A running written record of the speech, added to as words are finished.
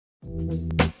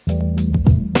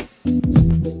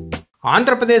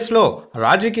ఆంధ్రప్రదేశ్లో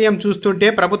రాజకీయం చూస్తుంటే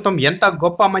ప్రభుత్వం ఎంత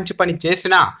గొప్ప మంచి పని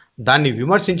చేసినా దాన్ని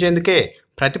విమర్శించేందుకే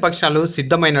ప్రతిపక్షాలు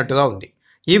సిద్ధమైనట్టుగా ఉంది.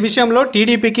 ఈ విషయంలో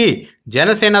టీడీపీకి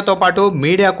జనసేనతో పాటు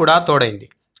మీడియా కూడా తోడైంది.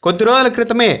 కొద్ది రోజుల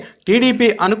క్రితమే టీడీపీ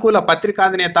అనుకూల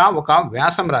పత్రికాధినేత ఒక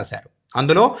వ్యాసం రాశారు.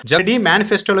 అందులో జగన్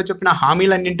మేనిఫెస్టోలో చెప్పిన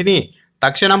హామీలన్నింటినీ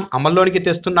తక్షణం అమల్లోనికి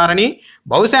తెస్తున్నారని,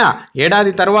 బహుశా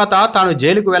ఏడాది తర్వాత తాను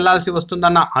జైలుకు వెళ్లాల్సి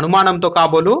వస్తుందన్న అనుమానంతో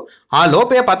కాబోలు ఆ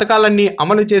లోపే పథకాలన్నీ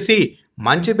అమలు చేసి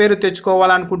మంచి పేరు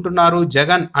తెచ్చుకోవాలనుకుంటున్నారు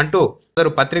జగన్ అంటూ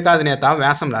పత్రికాధినేత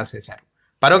వ్యాసం రాసేశారు.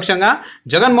 పరోక్షంగా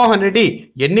జగన్మోహన్ రెడ్డి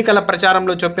ఎన్నికల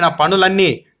ప్రచారంలో చెప్పిన పనులన్నీ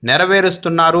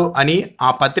నెరవేరుస్తున్నారు అని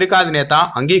ఆ పత్రికాధినేత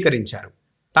అంగీకరించారు.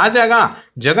 తాజాగా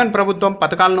జగన్ ప్రభుత్వం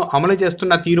పథకాలను అమలు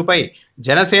చేస్తున్న తీరుపై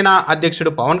జనసేన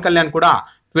అధ్యక్షుడు పవన్ కళ్యాణ్ కూడా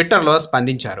ట్విట్టర్లో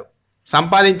స్పందించారు.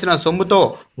 సంపాదించిన సొమ్ముతో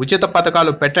ఉచిత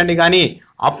పథకాలు పెట్టండి కానీ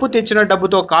అప్పు తెచ్చిన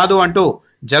డబ్బుతో కాదు అంటూ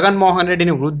జగన్మోహన్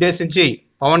రెడ్డిని ఉద్దేశించి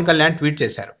పవన్ కళ్యాణ్ ట్వీట్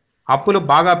చేశారు. అప్పులు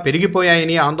బాగా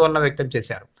పెరిగిపోయాయని ఆందోళన వ్యక్తం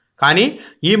చేశారు. కానీ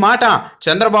ఈ మాట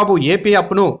చంద్రబాబు ఏపీ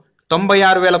అప్పును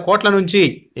 96,000 కోట్ల నుంచి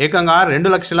ఏకంగా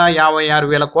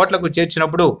 2,56,000 కోట్లకు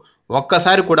చేర్చినప్పుడు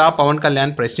ఒక్కసారి కూడా పవన్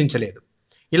కళ్యాణ్ ప్రశ్నించలేదు.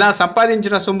 ఇలా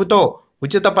సంపాదించిన సొమ్ముతో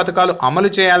ఉచిత పథకాలు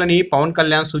అమలు చేయాలని పవన్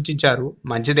కళ్యాణ్ సూచించారు.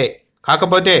 మంచిదే.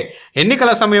 కాకపోతే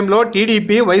ఎన్నికల సమయంలో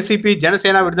టీడీపీ, వైసీపీ,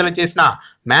 జనసేన విడుదల చేసిన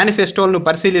మేనిఫెస్టోలను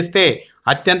పరిశీలిస్తే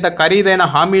అత్యంత ఖరీదైన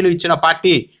హామీలు ఇచ్చిన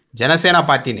పార్టీ జనసేన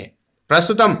పార్టీనే.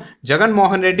 ప్రస్తుతం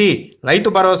జగన్మోహన్ రెడ్డి రైతు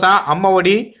భరోసా,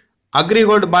 అమ్మఒడి,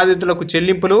 అగ్రిగోల్డ్ బాధితులకు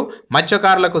చెల్లింపులు,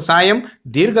 మత్స్యకారులకు సాయం,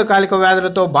 దీర్ఘకాలిక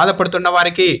వ్యాధులతో బాధపడుతున్న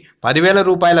వారికి 10,000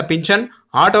 రూపాయల పింఛన్,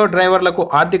 ఆటో డ్రైవర్లకు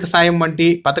ఆర్థిక సాయం వంటి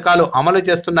పథకాలు అమలు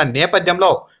చేస్తున్న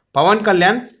నేపథ్యంలో పవన్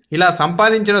కళ్యాణ్ ఇలా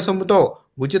సంపాదించిన సొమ్ముతో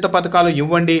ఉచిత పథకాలు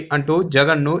ఇవ్వండి అంటూ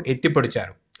జగన్ను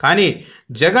ఎత్తిపొడిచారు. కానీ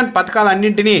జగన్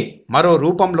పథకాలన్నింటినీ మరో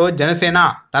రూపంలో జనసేన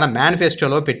తన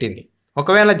మేనిఫెస్టోలో పెట్టింది.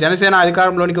 ఒకవేళ జనసేన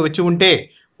అధికారంలోనికి వచ్చి ఉంటే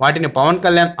వాటిని పవన్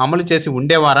కళ్యాణ్ అమలు చేసి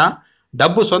ఉండేవారా?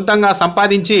 డబ్బు సొంతంగా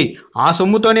సంపాదించి ఆ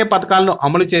సొమ్ముతోనే పథకాలను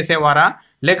అమలు చేసేవారా?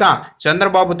 లేక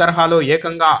చంద్రబాబు తరహాలో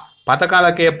ఏకంగా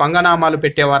పథకాలకే పంగనామాలు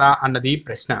పెట్టేవారా అన్నది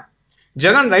ప్రశ్న.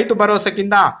 జగన్ రైతు భరోసా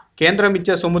కింద కేంద్రం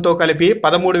ఇచ్చే సొమ్ముతో కలిపి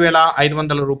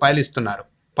 13,500 రూపాయలు ఇస్తున్నారు.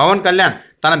 పవన్ కళ్యాణ్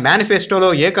తన మేనిఫెస్టోలో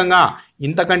ఏకంగా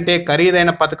ఇంతకంటే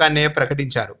ఖరీదైన పథకాన్నే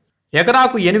ప్రకటించారు.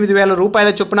 ఎకరాకు 8,000 రూపాయల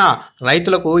చొప్పున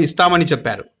రైతులకు ఇస్తామని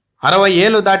చెప్పారు. 60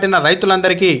 ఏళ్లు దాటిన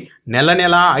రైతులందరికీ నెల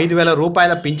 5,000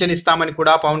 రూపాయల పింఛన్ ఇస్తామని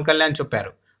కూడా పవన్ కళ్యాణ్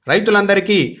చెప్పారు.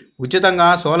 రైతులందరికీ ఉచితంగా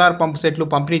సోలార్ పంపు సెట్లు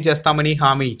పంపిణీ చేస్తామని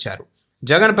హామీ ఇచ్చారు.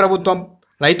 జగన్ ప్రభుత్వం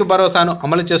రైతు భరోసాను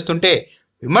అమలు చేస్తుంటే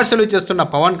విమర్శలు చేస్తున్న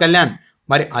పవన్ కళ్యాణ్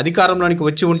మరి అధికారంలోనికి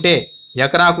వచ్చి ఉంటే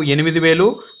ఎకరాకు 8,000,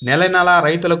 నెల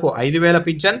రైతులకు 5,000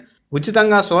 పింఛన్,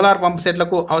 ఉచితంగా సోలార్ పంపు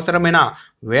సెట్లకు అవసరమైన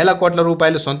 1,000 కోట్ల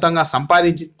రూపాయలు సొంతంగా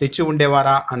సంపాదించి తెచ్చి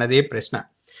ఉండేవారా అన్నదే ప్రశ్న.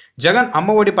 జగన్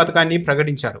అమ్మఒడి పథకాన్ని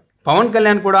ప్రకటించారు. పవన్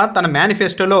కళ్యాణ్ కూడా తన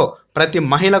మేనిఫెస్టోలో ప్రతి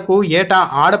మహిళకు ఏటా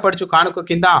ఆడపడుచు కానుక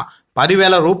కింద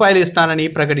 10,000 రూపాయలు ఇస్తానని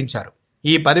ప్రకటించారు.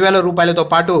 ఈ 10,000 రూపాయలతో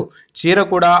పాటు చీర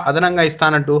కూడా అదనంగా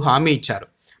ఇస్తానంటూ హామీ ఇచ్చారు.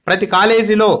 ప్రతి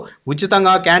కాలేజీలో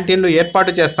ఉచితంగా క్యాంటీన్లు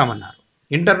ఏర్పాటు చేస్తామన్నారు.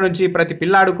 ఇంటర్ నుంచి ప్రతి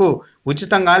పిల్లాడుకు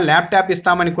ఉచితంగా ల్యాప్టాప్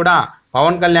ఇస్తామని కూడా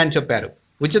పవన్ కళ్యాణ్ చెప్పారు.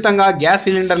 ఉచితంగా గ్యాస్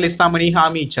సిలిండర్లు ఇస్తామని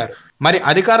హామీ ఇచ్చారు. మరి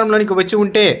అధికారంలోనికి వచ్చి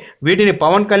ఉంటే వీటిని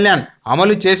పవన్ కళ్యాణ్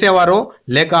అమలు చేసేవారో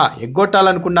లేక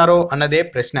ఎగ్గొట్టాలనుకున్నారో అన్నదే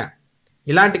ప్రశ్న.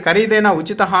 ఇలాంటి ఖరీదైన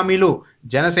ఉచిత హామీలు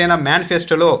జనసేన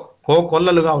మేనిఫెస్టోలో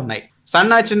కోకొల్లలుగా ఉన్నాయి.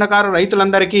 సన్న చిన్నకారు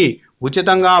రైతులందరికీ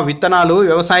ఉచితంగా విత్తనాలు,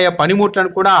 వ్యవసాయ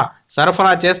పనిముట్లను కూడా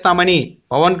సరఫరా చేస్తామని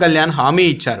పవన్ కళ్యాణ్ హామీ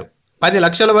ఇచ్చారు. 10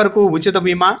 లక్షల వరకు ఉచిత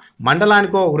బీమా,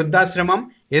 మండలానికో వృద్ధాశ్రమం,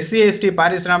 ఎస్సీ ఎస్టీ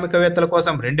పారిశ్రామికవేత్తల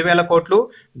కోసం 2,000 కోట్లు,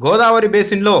 గోదావరి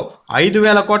బేసిన్లో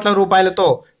 5,000 కోట్ల రూపాయలతో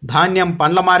ధాన్యం,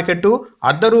 పండ్ల మార్కెట్టు,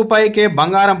 ₹1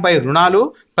 బంగారంపై రుణాలు,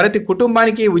 ప్రతి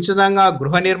కుటుంబానికి ఉచితంగా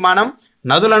గృహ నిర్మాణం,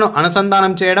 నదులను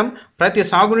అనుసంధానం చేయడం, ప్రతి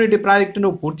సాగునీటి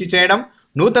ప్రాజెక్టును పూర్తి చేయడం,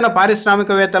 నూతన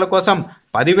పారిశ్రామికవేత్తల కోసం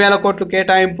 10,000 కోట్లు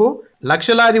కేటాయింపు,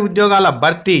 లక్షలాది ఉద్యోగాల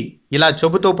భర్తీ. ఇలా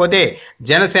చెబుతూ పోతే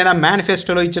జనసేన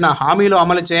మేనిఫెస్టోలో ఇచ్చిన హామీలు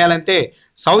అమలు చేయాలంటే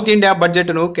సౌత్ ఇండియా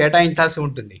బడ్జెట్ను కేటాయించాల్సి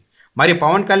ఉంటుంది. మరి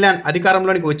పవన్ కళ్యాణ్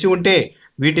అధికారంలోనికి వచ్చి ఉంటే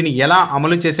వీటిని ఎలా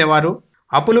అమలు చేసేవారు?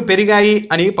 అప్పులు పెరిగాయి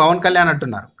అని పవన్ కళ్యాణ్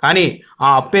అంటున్నారు. కానీ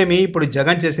ఆ అప్పేమీ ఇప్పుడు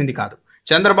జగన్ చేసింది కాదు.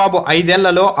 చంద్రబాబు 5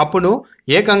 ఏళ్లలో అప్పును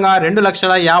ఏకంగా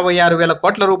 2,56,000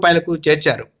 కోట్ల రూపాయలకు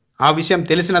చేర్చారు. ఆ విషయం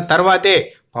తెలిసిన తర్వాతే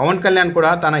పవన్ కళ్యాణ్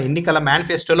కూడా తన ఎన్నికల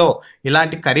మేనిఫెస్టోలో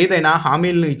ఇలాంటి ఖరీదైన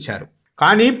హామీలను ఇచ్చారు.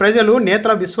 కానీ ప్రజలు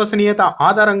నేతల విశ్వసనీయత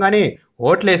ఆధారంగానే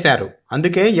ఓట్లేశారు.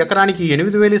 అందుకే ఎకరానికి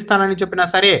 8,000 ఇస్తానని చెప్పినా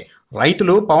సరే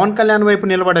రైతులు పవన్ కళ్యాణ్ వైపు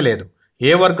నిలబడలేదు.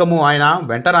 ఏ వర్గము ఆయన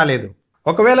వెంట రాలేదు.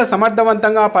 ఒకవేళ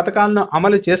సమర్థవంతంగా పథకాలను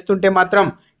అమలు చేస్తుంటే మాత్రం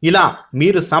ఇలా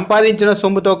మీరు సంపాదించిన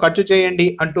సొమ్ముతో ఖర్చు చేయండి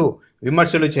అంటూ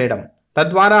విమర్శలు చేయడం,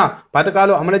 తద్వారా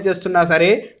పథకాలు అమలు చేస్తున్నా సరే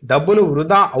డబ్బులు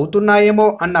వృధా అవుతున్నాయేమో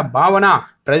అన్న భావన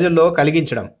ప్రజల్లో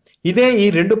కలిగించడం. ఇదే ఈ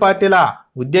రెండు పార్టీల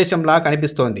ఉద్దేశంలా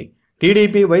కనిపిస్తోంది.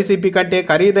 టీడీపీ, వైసీపీ కంటే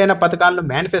ఖరీదైన పథకాలను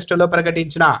మేనిఫెస్టోలో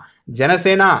ప్రకటించిన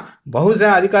జనసేన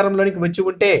బహుశా అధికారంలోనికి వచ్చి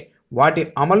ఉంటే వాటి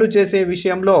అమలు చేసే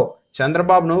విషయంలో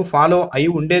చంద్రబాబును ఫాలో అయి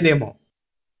ఉండేదేమో.